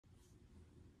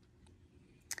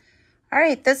All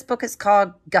right, this book is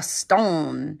called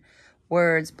Gaston.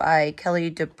 Words by Kelly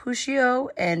DePuccio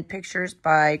and pictures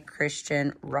by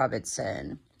Christian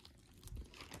Robinson.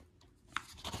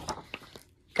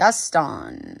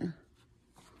 Gaston.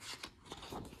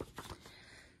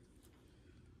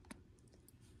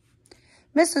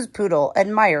 Mrs. Poodle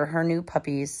admired her new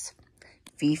puppies.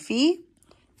 Fifi,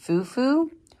 Fufu,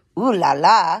 Ooh La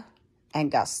La,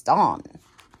 and Gaston.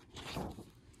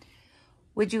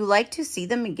 Would you like to see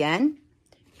them again?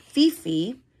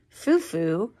 Fifi,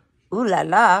 Fufu, Ooh La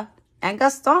La, and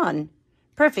Gaston.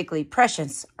 Perfectly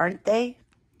precious, aren't they?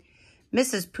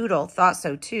 Mrs. Poodle thought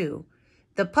so too.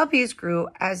 The puppies grew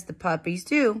as the puppies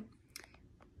do.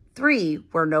 3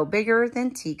 were no bigger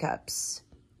than teacups.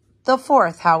 The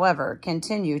 4th, however,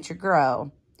 continued to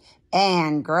grow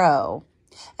and grow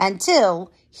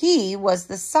until he was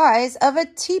the size of a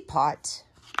teapot.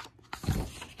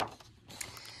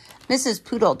 Mrs.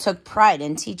 Poodle took pride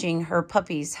in teaching her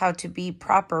puppies how to be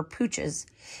proper pooches.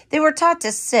 They were taught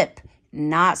to sip,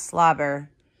 not slobber.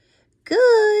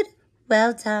 Good,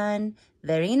 well done,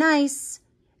 very nice.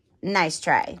 Nice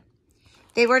try.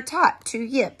 They were taught to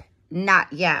yip,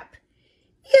 not yap.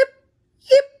 Yip,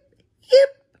 yip, yip.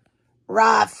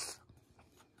 Rough.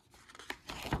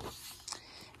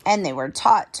 And they were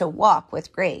taught to walk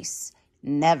with grace,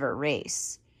 never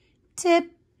race.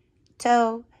 Tip,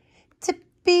 toe,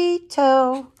 tippy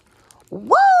toe.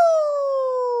 Woo!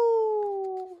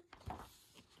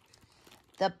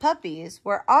 The puppies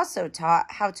were also taught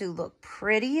how to look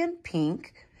pretty in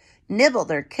pink, nibble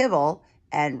their kibble,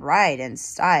 and ride in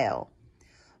style.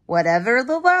 Whatever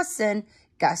the lesson,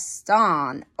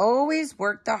 Gaston always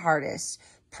worked the hardest,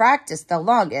 practiced the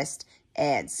longest,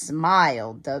 and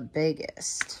smiled the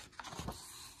biggest.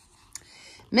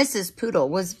 Mrs. Poodle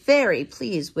was very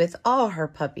pleased with all her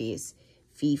puppies,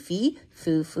 Fifi,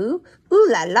 Fufu, Ooh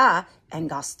La La, and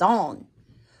Gaston.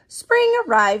 Spring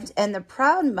arrived, and the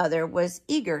proud mother was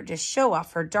eager to show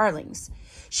off her darlings.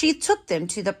 She took them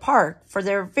to the park for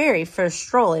their very first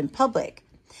stroll in public.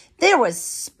 There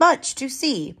was much to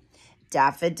see.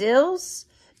 Daffodils,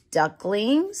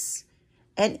 ducklings,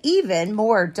 and even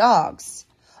more dogs.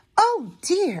 Oh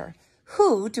dear,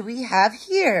 who do we have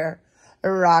here?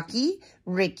 Rocky,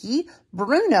 Ricky,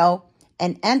 Bruno,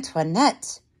 and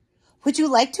Antoinette. Would you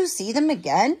like to see them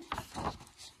again?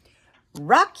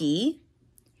 Rocky,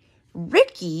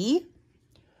 Ricky,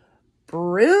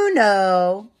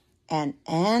 Bruno, and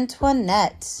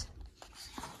Antoinette.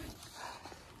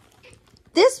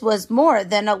 This was more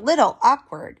than a little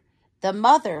awkward. The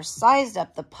mother sized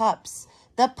up the pups.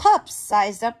 The pups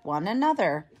sized up one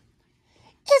another.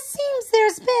 It seems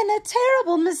there's been a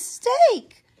terrible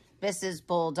mistake, Mrs.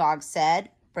 Bulldog said,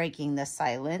 breaking the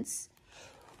silence.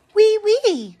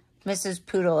 Oui, Mrs.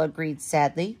 Poodle agreed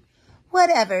sadly.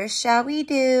 Whatever shall we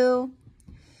do?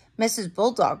 Mrs.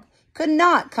 Bulldog could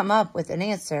not come up with an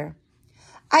answer.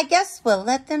 I guess we'll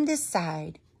let them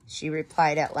decide, she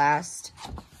replied at last.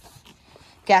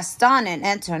 Gaston and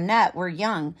Antoinette were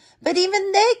young, but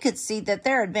even they could see that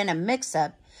there had been a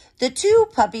mix-up. The 2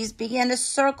 puppies began to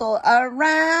circle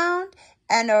around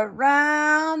and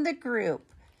around the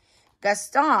group.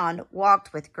 Gaston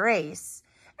walked with grace.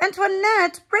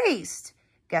 Antoinette raced.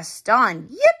 Gaston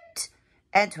yipped.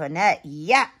 Antoinette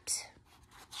yapped.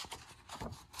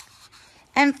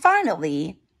 And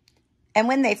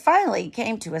when they finally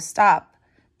came to a stop,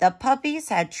 the puppies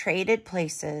had traded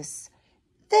places.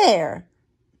 There,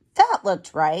 that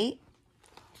looked right.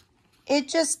 It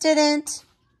just didn't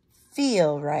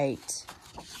feel right.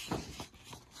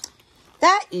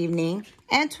 That evening,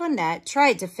 Antoinette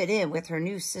tried to fit in with her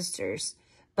new sisters,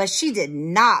 but she did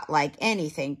not like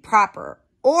anything proper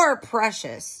or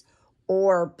precious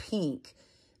or pink.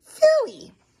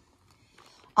 Phooey!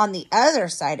 On the other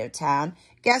side of town,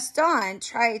 Gaston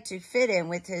tried to fit in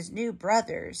with his new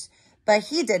brothers, but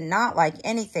he did not like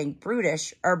anything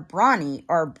brutish or brawny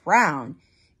or brown.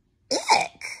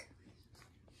 Ick!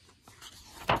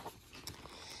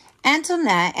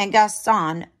 Antoinette and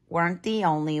Gaston weren't the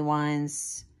only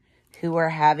ones who were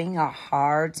having a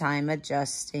hard time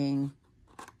adjusting.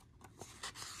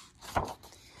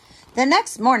 The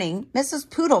next morning, Mrs.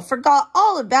 Poodle forgot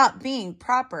all about being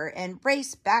proper and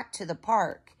raced back to the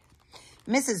park.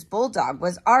 Mrs. Bulldog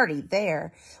was already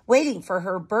there, waiting for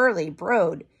her burly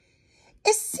brood.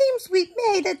 It seems we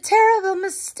made a terrible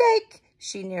mistake,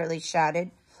 she nearly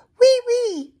shouted.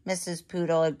 Oui, Mrs.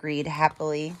 Poodle agreed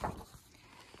happily.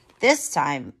 This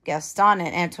time, Gaston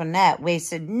and Antoinette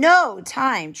wasted no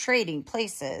time trading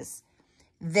places.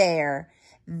 There,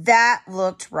 that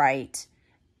looked right,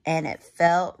 and it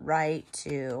felt right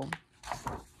too.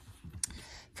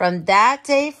 From that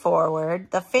day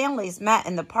forward, the families met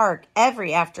in the park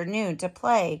every afternoon to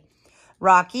play.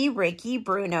 Rocky, Ricky,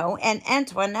 Bruno, and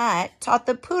Antoinette taught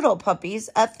the poodle puppies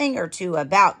a thing or two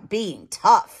about being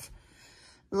tough.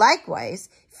 Likewise,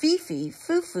 Fifi,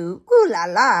 Fufu, Ooh La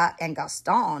La, and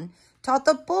Gaston taught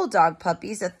the bulldog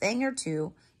puppies a thing or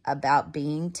two about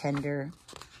being tender.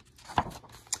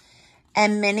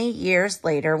 And many years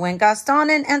later, when Gaston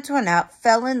and Antoinette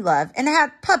fell in love and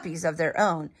had puppies of their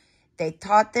own, they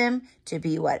taught them to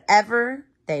be whatever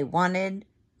they wanted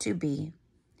to be.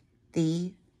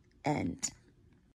 The end.